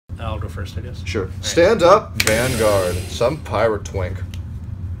I'll go first, I guess. Sure. All right. Stand up, Vanguard. Some pirate twink.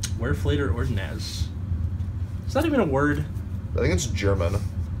 Werflater Ordnaz. Is that even a word? I think it's German.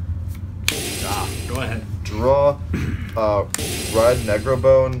 Go ahead. Draw, ride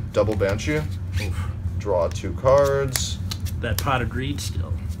Negrobone, double Banshee. Oof. Draw 2 cards. That pot of greed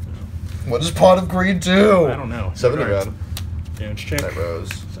still. What does Pot of Greed do? I don't know. 7 again. Damage check.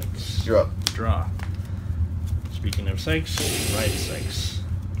 Nightrose. Sykes. You're up. Draw. Speaking of Sykes, ride Sykes.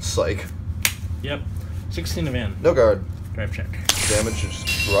 Psych. Yep. 16 of Van. No guard. Drive check. Damage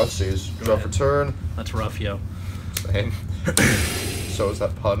is Rusty's. Draw for turn. That's rough, yo. Same. So is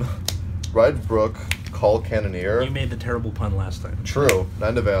that pun. Ride Brook, call Cannoneer. You made the terrible pun last time. True.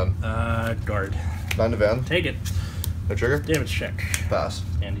 9 to Van. Guard. 9 to Van. Take it. No trigger. Damage check. Pass.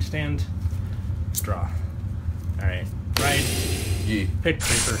 Standy stand. Draw. Alright. Ride. Yee. Pick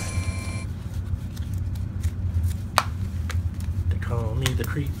Creeper. They call me the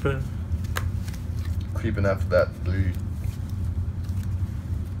Creeper. Creeping after that blue.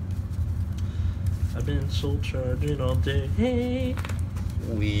 I've been soul charging all day.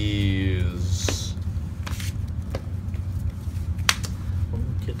 Please.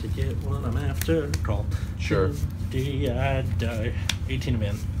 Won't get to get what I'm after. Call. Sure. I die. 18 of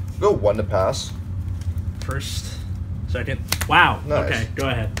Van. Go 1 to pass. First. Second. Wow. Nice. Okay, go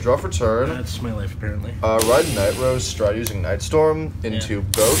ahead. Draw for turn. That's my life, apparently. Ride Nightrose, stride using Nightstorm into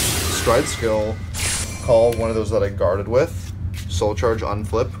Ghost. Stride skill. Call one of those that I guarded with. Soul charge,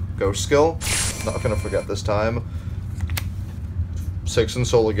 unflip. Ghost skill. Not gonna forget this time. 6 in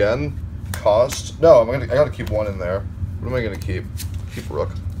soul again. Cost. No, I gotta keep 1 in there. What am I gonna keep? Keep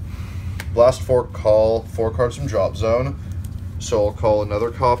Rook. Blast Fork, call 4 cards from drop zone. So I'll call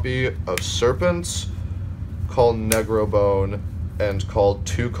another copy of Serpents, call Negrobone, and call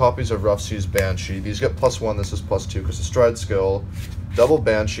 2 copies of Rough Seas Banshee. These get +1, this is +2 because the stride skill. Double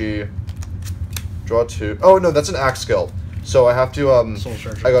Banshee. Draw 2. Oh no, that's an axe skill. So I have to Soul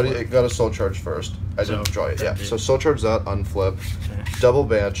charge. I got a soul charge first. I didn't draw it. Yeah. So soul charge that, unflip. Okay. Double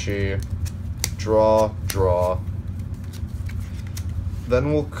Banshee. Draw.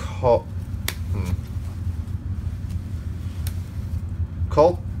 Then we'll call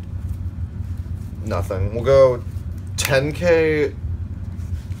Call nothing. We'll go 10k.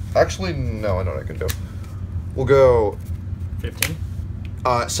 Actually, no, I know what I can do. We'll go 15.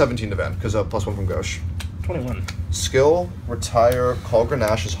 17 to Van, because +1 from Gauche. 21. Skill, retire, call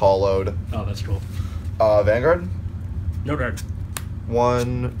Grenache is hollowed. Oh, that's cool. Vanguard. No guard.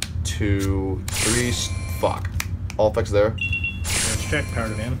 1, 2, 3. Fuck. All effects there. Damage check. Power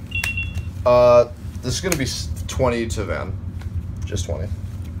to Van. This is gonna be 20 to Van. Just 20.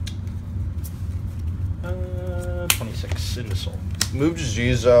 26 into soul. Move to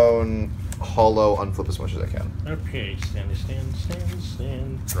G zone, hollow, unflip as much as I can. Okay,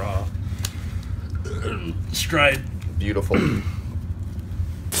 stand, draw. Stride. Beautiful.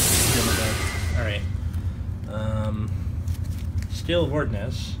 Alright. Steel of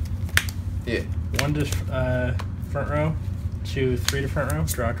Ordnance. Yeah. 1 to front row. 2, 3 to front row.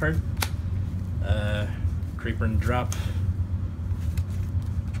 Draw a card. Creeper and drop.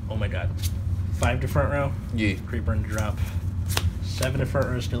 Oh my god. 5 to front row. Yeah. Creeper and drop. 7 to front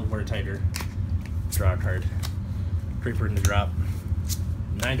row. Steel of Tiger. Draw a card. Creeper in the drop.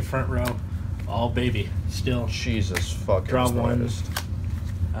 9 to front row. All baby. Still. Jesus fucking Draw Christ.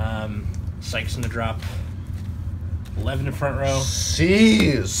 1. Sykes in the drop. 11 to front row.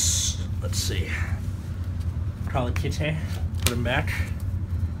 Jeez. Let's see. Call it Kitty. Put him back.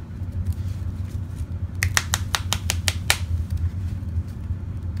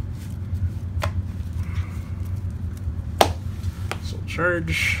 Soul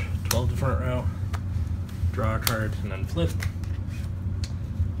charge. 12 to front row. Draw a card and then flip.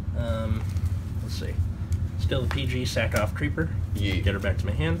 Let's see. Still a PG, sack off Creeper. Yeah. Get her back to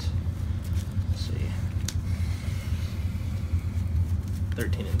my hand. Let's see.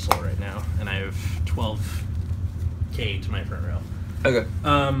 13 in soul right now, and I have 12k to my front row. Okay.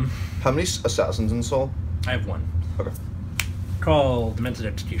 How many assassins in soul? I have 1. Okay. Call Demented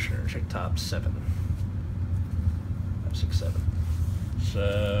Executioner. Check top 7. 5, 6, 7.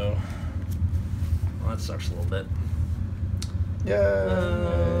 So, well, that sucks a little bit.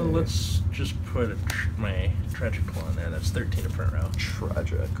 Yeah. Let's just put my tragic one there. That's 13 to front row.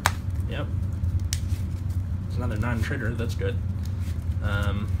 Tragic. Yep. It's another non-trigger. That's good.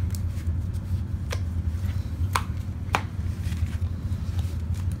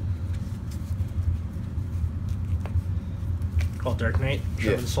 Call Dark Knight.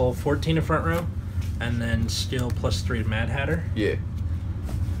 Shove in soul. 14 to front row, and then still +3 to Mad Hatter. Yeah.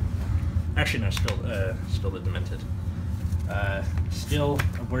 Actually, no. Still the Demented. Steal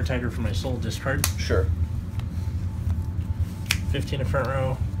a Word Tiger from my soul, discard. Sure. 15 in front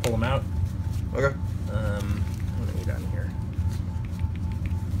row, pull them out. Okay. What do we got in here?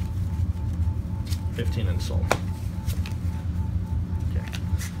 15 in soul. Okay.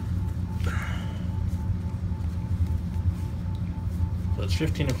 So it's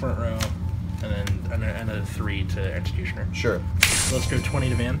 15 in front row, and then another 3 to Executioner. Sure. So let's go 20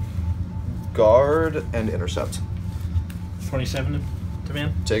 to Van. Guard and intercept. 27 to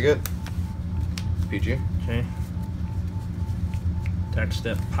Van. Take it. PG. Okay. Attack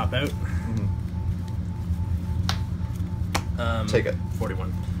step, pop out. Take it.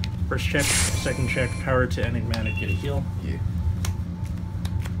 41. First check, second check, power to enigmatic, get a heal. Yeah.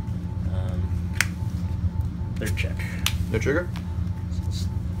 Third check. No trigger.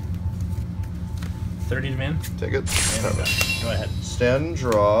 30 to Van. Take it. And I'm done. Go ahead. Stand,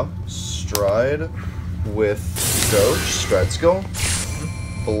 draw, stride with ghost, stride skill,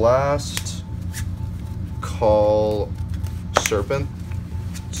 blast, call, serpent,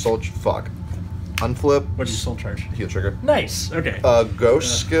 fuck, unflip. What did you soul charge? Heal trigger. Nice. Okay.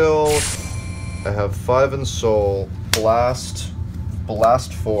 Ghost skill. I have 5 in soul. Blast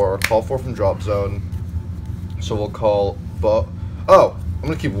 4. Call 4 from drop zone. So we'll call. Oh, I'm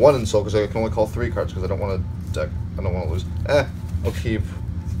gonna keep 1 in soul because I can only call 3 cards because I don't want to deck. I don't want to lose.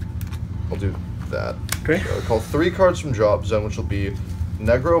 I'll do that. Okay. So I'll call 3 cards from drop zone, which will be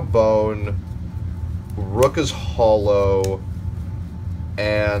Negro Bone, Rook is Hollow,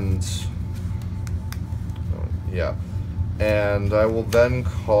 and yeah, and I will then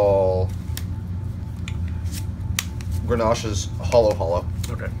call Grenache's Hollow.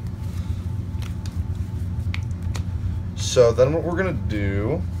 Okay. So then what we're gonna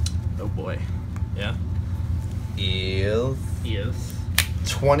do, Oh boy. Yeah. is Yes.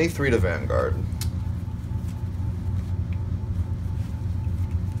 23 to Vanguard.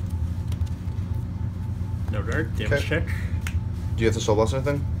 No dark. Damage Okay. check. Do you have to soul blast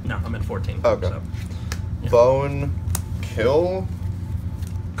anything? No, I'm at 14. Okay. So, yeah. Bone, kill,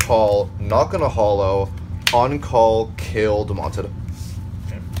 call, not gonna hollow, on call, kill, demonted.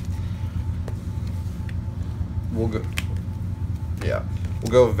 Okay. We'll go. Yeah,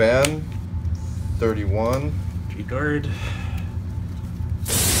 we'll go Van, 31. G guard. Going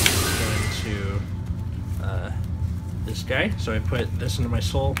to this guy. So I put this into my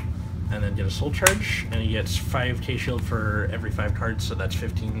soul, and then get a soul charge, and he gets 5k shield for every 5 cards. So that's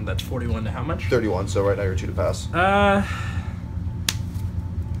 15. That's 41 to how much? 31. So right now you're 2 to pass.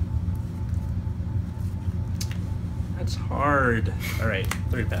 That's hard. All right,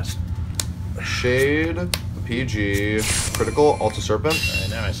 3 to pass. Shade, PG, critical, Alta Serpent. All right,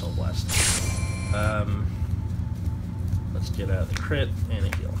 now I soul blast. Let's get out the crit and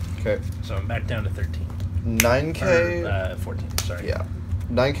a heal. Okay. So I'm back down to 13. 9k. Or, 14. Sorry. Yeah.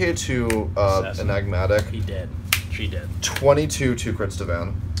 9k to Assassin. Enigmatic. He dead. She dead. 22 2 crits to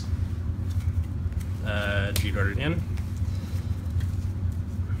Van. G guard again.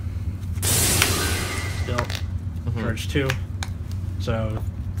 Still. Charge 2. So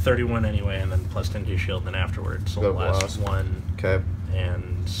 31 anyway, and then plus 10k shield. Then afterwards, so Go last blast. 1 Okay.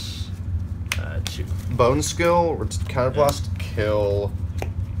 and 2. Bone skill, counterblast, kill.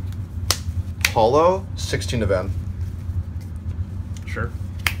 Hollow, 16 to Van. Sure.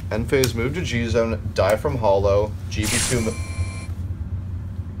 End phase, move to G zone, die from Hollow, GB2.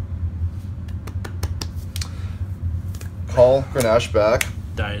 Call Grenache back.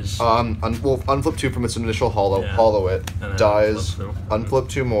 Dies. We'll unflip 2 from its initial hollow, Yeah. hollow it, And then dies, unflip 2. unflip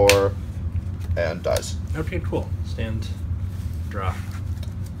 2 more, and dies. Okay, cool. Stand, draw.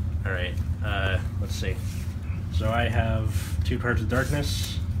 All right. Let's see. So I have 2 cards of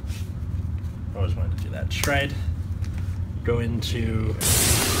darkness. I always wanted to do that. Stride. Go into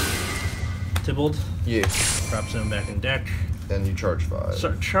Tybalt. Yeah. Drop zone back in deck. And you charge 5.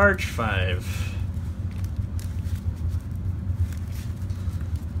 So charge 5.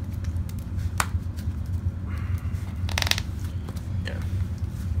 Yeah.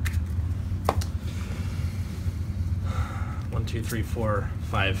 1, 2, 3, 4,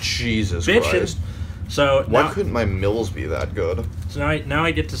 5. Jesus Bitchin'. Christ. So Why now, couldn't my mills be that good? so now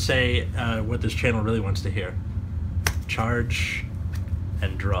I get to say what this channel really wants to hear. Charge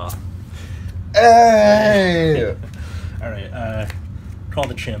and draw. Hey! All right. Call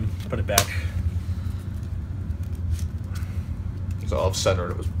the chim. Put it back. So off center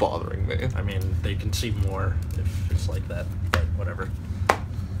and it was bothering me. I mean, they can see more if it's like that, but whatever.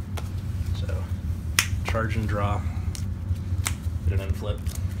 So, charge and draw. Get an end flip.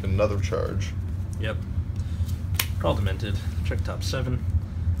 Another charge. Yep. Call Demented. Check top 7.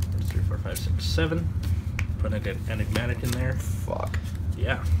 1, 2, 3, 4, 5, 6, 7. Put an enigmatic in there. Fuck.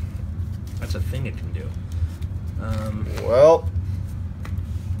 Yeah. That's a thing it can do. Well.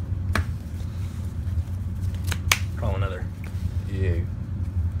 Call another. Yeah.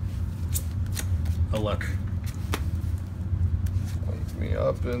 Oh, look. Wake me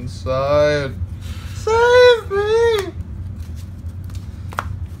up inside. Save me!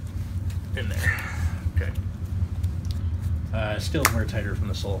 In there. Okay. Still more tighter from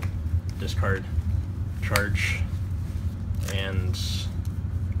the soul. Discard. Charge. And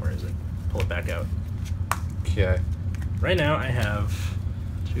where is it? Pull it back out. Okay. Right now I have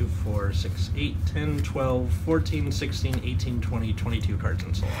 2, 4, 6, 8, 10, 12, 14, 16, 18, 20, 22 cards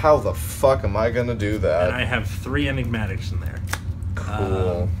in soul. How the fuck am I gonna do that? And I have 3 enigmatics in there.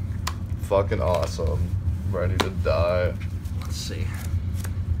 Cool. Fucking awesome. Ready to die. Let's see.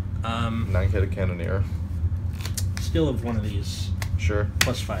 9K to Cannoneer. Still have one of these. Sure.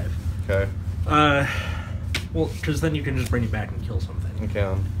 Plus 5. Okay. Well, because then you can just bring it back and kill something. You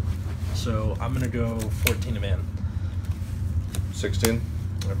can. So I'm gonna go 14 of man. 16.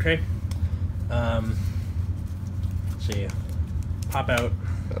 Okay. Let's see. Pop out.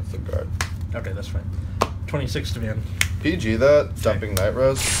 That's the guard. Okay, that's fine. 26 to man. PG that. Dumping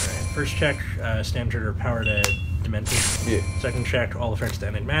Nightrose. Alright, first check, stand trigger, power to Demented. Yeah. Second check, all effects to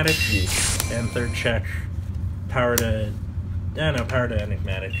Enigmatic. Yeah. And third check, power to... power to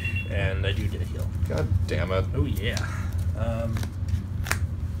Enigmatic. And I do get a heal. God damn it. Oh, yeah.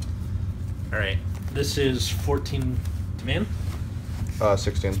 Alright, this is 14 to man.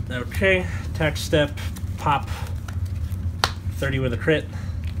 16. Okay, attack step, pop. 30 with a crit.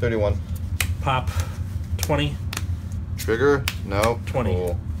 31. Pop. 20. Trigger? No. 20.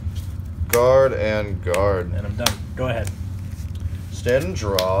 Cool. Guard and guard. And I'm done. Go ahead. Stand and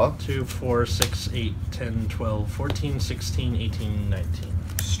draw. 2, 4, 6, 8, 10, 12, 14, 16, 18, 19.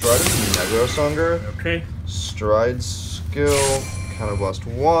 Stride is Negrosonger. Okay. Stride skill. Counterblast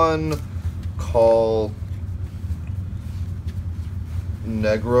 1. Call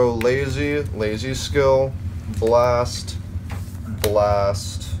Negro Lazy. Lazy skill. Blast.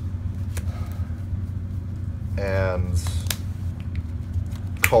 Blast. And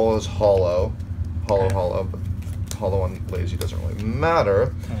call is Hollow. Hollow, Okay. Hollow. But Hollow and Lazy doesn't really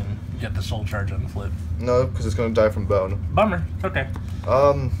matter. And get the soul charge on the flip. No, because it's going to die from bone. Bummer. Okay.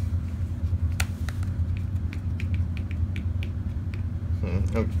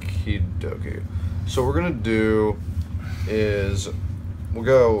 Okie dokie. So what we're gonna do is we'll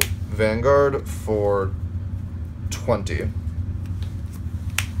go Vanguard for 20.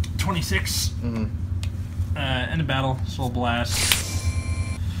 26. Mm-hmm. End of battle. Soul blast.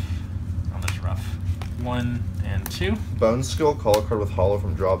 Oh, that's rough. 1 and 2. Bone skill, call a card with Hollow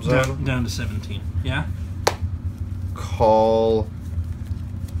from drop zone. Down to 17. Yeah? Call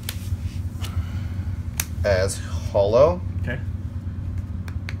as Hollow. Okay.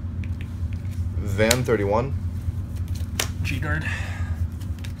 Van 31. G-guard.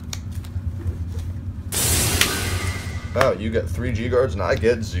 Oh, you get 3 G guards and I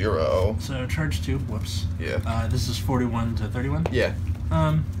get 0. So charge 2. Whoops. Yeah. This is 41 to 31? Yeah.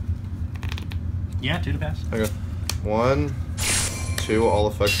 Yeah, 2 to pass. Okay. 1, 2, all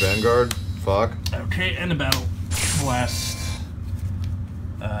effect Vanguard. Fuck. Okay, end of battle. Blast.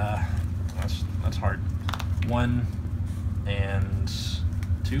 That's hard. 1 and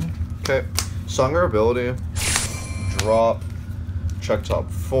 2. Okay. Songer ability. Drop. Check top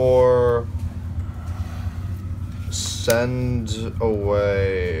 4. Send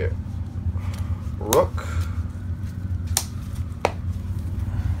away Rook.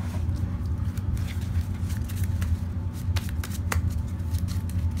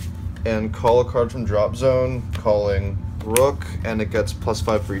 And call a card from drop zone, calling Rook, and it gets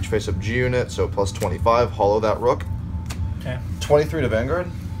 +5 for each face-up G unit, so plus 25. Hollow that Rook. Okay. 23 to Vanguard.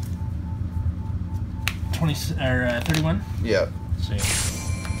 31. Yeah. Let's see.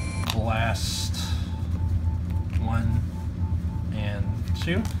 Blast. 1 and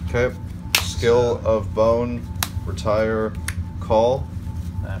 2. Okay. Skill of Bone. Retire. Call.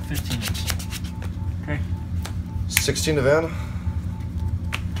 15 and 2. Okay. 16 to Van.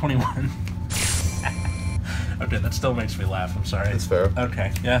 21. Okay, that still makes me laugh. I'm sorry. That's fair.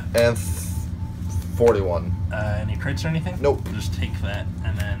 Okay, yeah. And 41. Any crits or anything? Nope. Just take that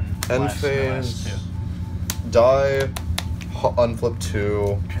and then End blast the last phase. 2. Die. Unflip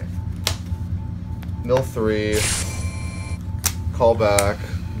 2. Okay. Mill 3. Call back.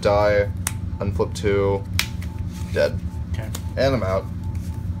 Die. Unflip 2. Dead. Okay. And I'm out.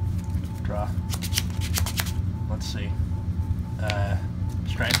 Draw. Let's see.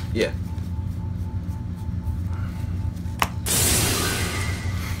 Strike. Yeah.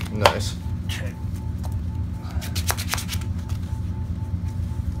 Nice. Okay.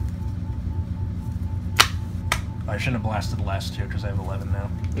 I shouldn't have blasted the last two because I have 11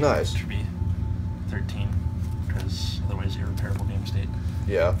 now. Nice. It should be 13 because otherwise irreparable game state.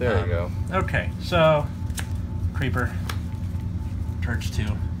 Yeah, there you go. Okay, so Creeper, charge 2.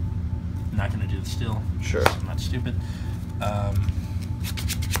 I'm not going to do the steal. Sure. I'm not stupid.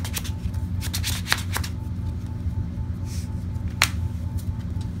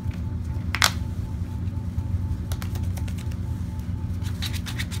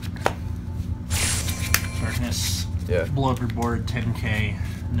 Darkness. Yeah. Blow up your board, 10k,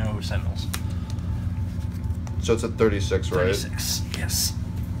 no sentinels. So it's at 36, right? 36, yes.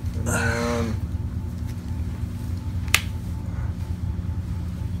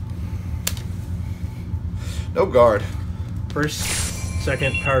 No guard. First,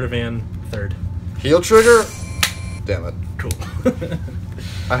 second, power to van, third. Heal trigger? Damn it. Cool.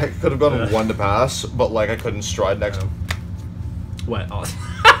 I could have gone 1 to pass, but like I couldn't stride next. What? Oh.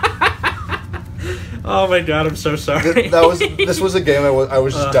 Oh my god, I'm so sorry. This was a game I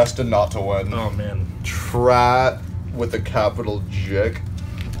was just destined not to win. Oh man. Trat with a capital J.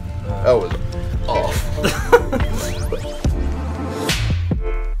 That was off.